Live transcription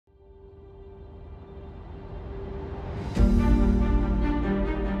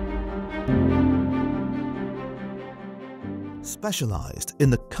specialized in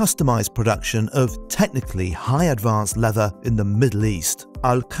the customized production of technically high advanced leather in the Middle East.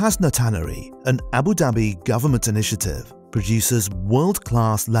 Al Khazna Tannery, an Abu Dhabi government initiative, produces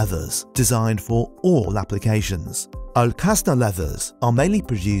world-class leathers designed for all applications. Al Khazna leathers are mainly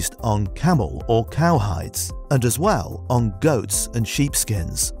produced on camel or cow hides, and as well on goats and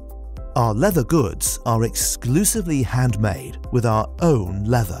sheepskins. Our leather goods are exclusively handmade with our own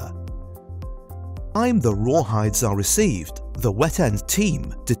leather. By the time the raw hides are received, the wet end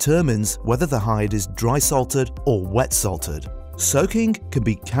team determines whether the hide is dry salted or wet salted. Soaking can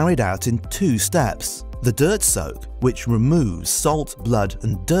be carried out in two steps: the dirt soak, which removes salt, blood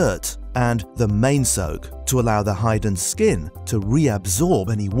and dirt, and the main soak, to allow the hide and skin to reabsorb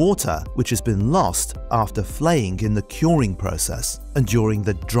any water which has been lost after flaying in the curing process and during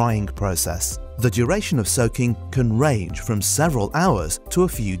the drying process. The duration of soaking can range from several hours to a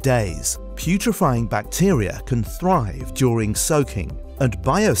few days. Putrefying bacteria can thrive during soaking, and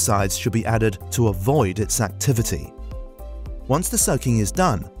biocides should be added to avoid its activity. Once the soaking is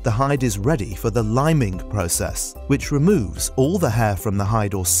done, the hide is ready for the liming process, which removes all the hair from the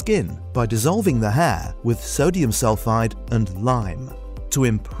hide or skin by dissolving the hair with sodium sulfide and lime. To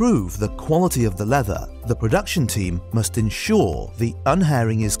improve the quality of the leather, the production team must ensure the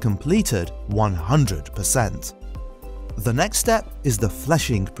unhairing is completed 100%. The next step is the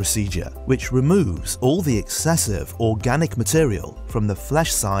fleshing procedure, which removes all the excessive organic material from the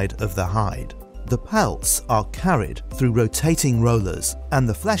flesh side of the hide. The pelts are carried through rotating rollers, and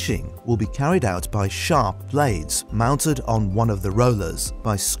the fleshing will be carried out by sharp blades mounted on one of the rollers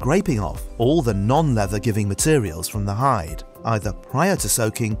by scraping off all the non-leather giving materials from the hide, either prior to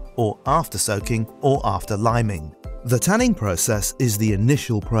soaking or after liming. The tanning process is the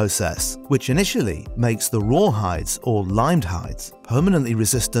initial process, which initially makes the raw hides or limed hides permanently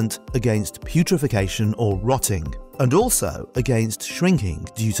resistant against putrefaction or rotting, and also against shrinking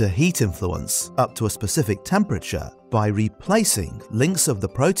due to heat influence up to a specific temperature by replacing links of the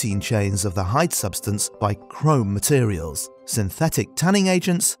protein chains of the hide substance by chrome materials, synthetic tanning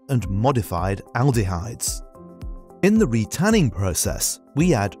agents, and modified aldehydes. In the retanning process,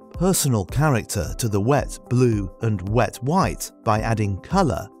 we add personal character to the wet blue and wet white by adding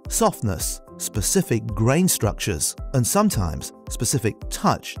color, softness, specific grain structures, and sometimes specific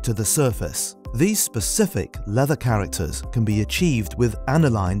touch to the surface. These specific leather characters can be achieved with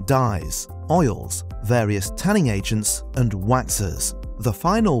aniline dyes, oils, various tanning agents, and waxes. The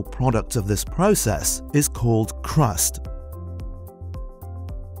final product of this process is called crust.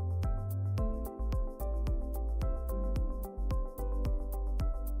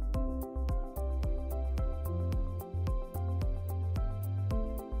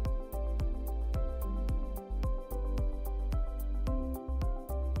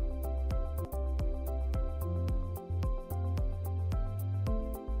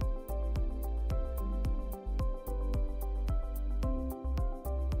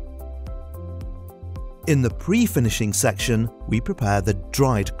 In the pre-finishing section, we prepare the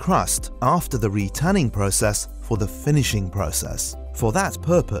dried crust after the retanning process for the finishing process. For that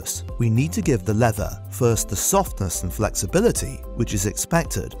purpose, we need to give the leather first the softness and flexibility which is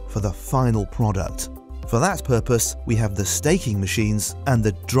expected for the final product. For that purpose, we have the staking machines and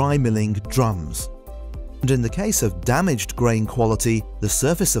the dry milling drums. And in the case of damaged grain quality, the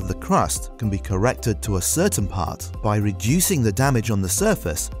surface of the crust can be corrected to a certain part by reducing the damage on the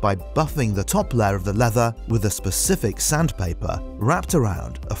surface by buffing the top layer of the leather with a specific sandpaper wrapped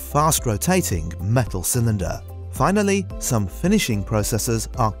around a fast-rotating metal cylinder. Finally, some finishing processes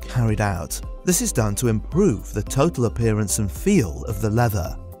are carried out. This is done to improve the total appearance and feel of the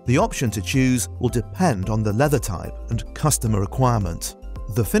leather. The option to choose will depend on the leather type and customer requirement.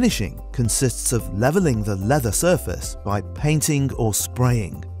 The finishing consists of leveling the leather surface by painting or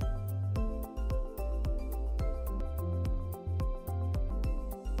spraying.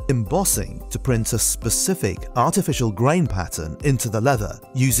 Embossing to print a specific artificial grain pattern into the leather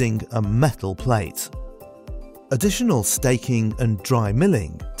using a metal plate. Additional staking and dry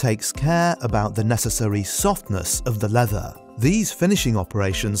milling takes care about the necessary softness of the leather. These finishing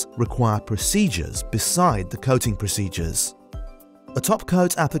operations require procedures beside the coating procedures. A top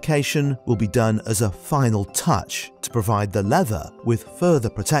coat application will be done as a final touch to provide the leather with further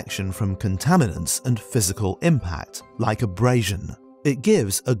protection from contaminants and physical impact, like abrasion. It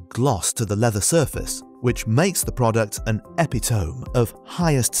gives a gloss to the leather surface, which makes the product an epitome of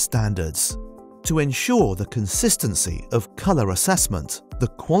highest standards. To ensure the consistency of color assessment, the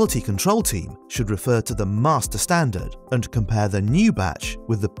quality control team should refer to the master standard and compare the new batch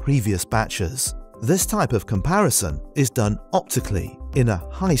with the previous batches. This type of comparison is done optically in a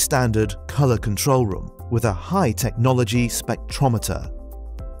high-standard color control room, with a high-technology spectrometer.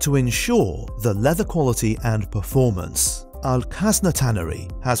 To ensure the leather quality and performance, Al-Kasna Tannery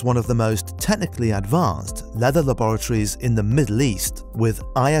has one of the most technically advanced leather laboratories in the Middle East with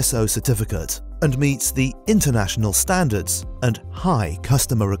ISO certificate and meets the international standards and high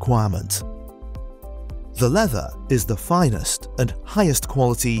customer requirement. The leather is the finest and highest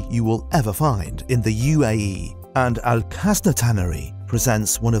quality you will ever find in the UAE, and Al-Kasna Tannery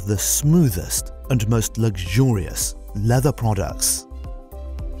presents one of the smoothest and most luxurious leather products.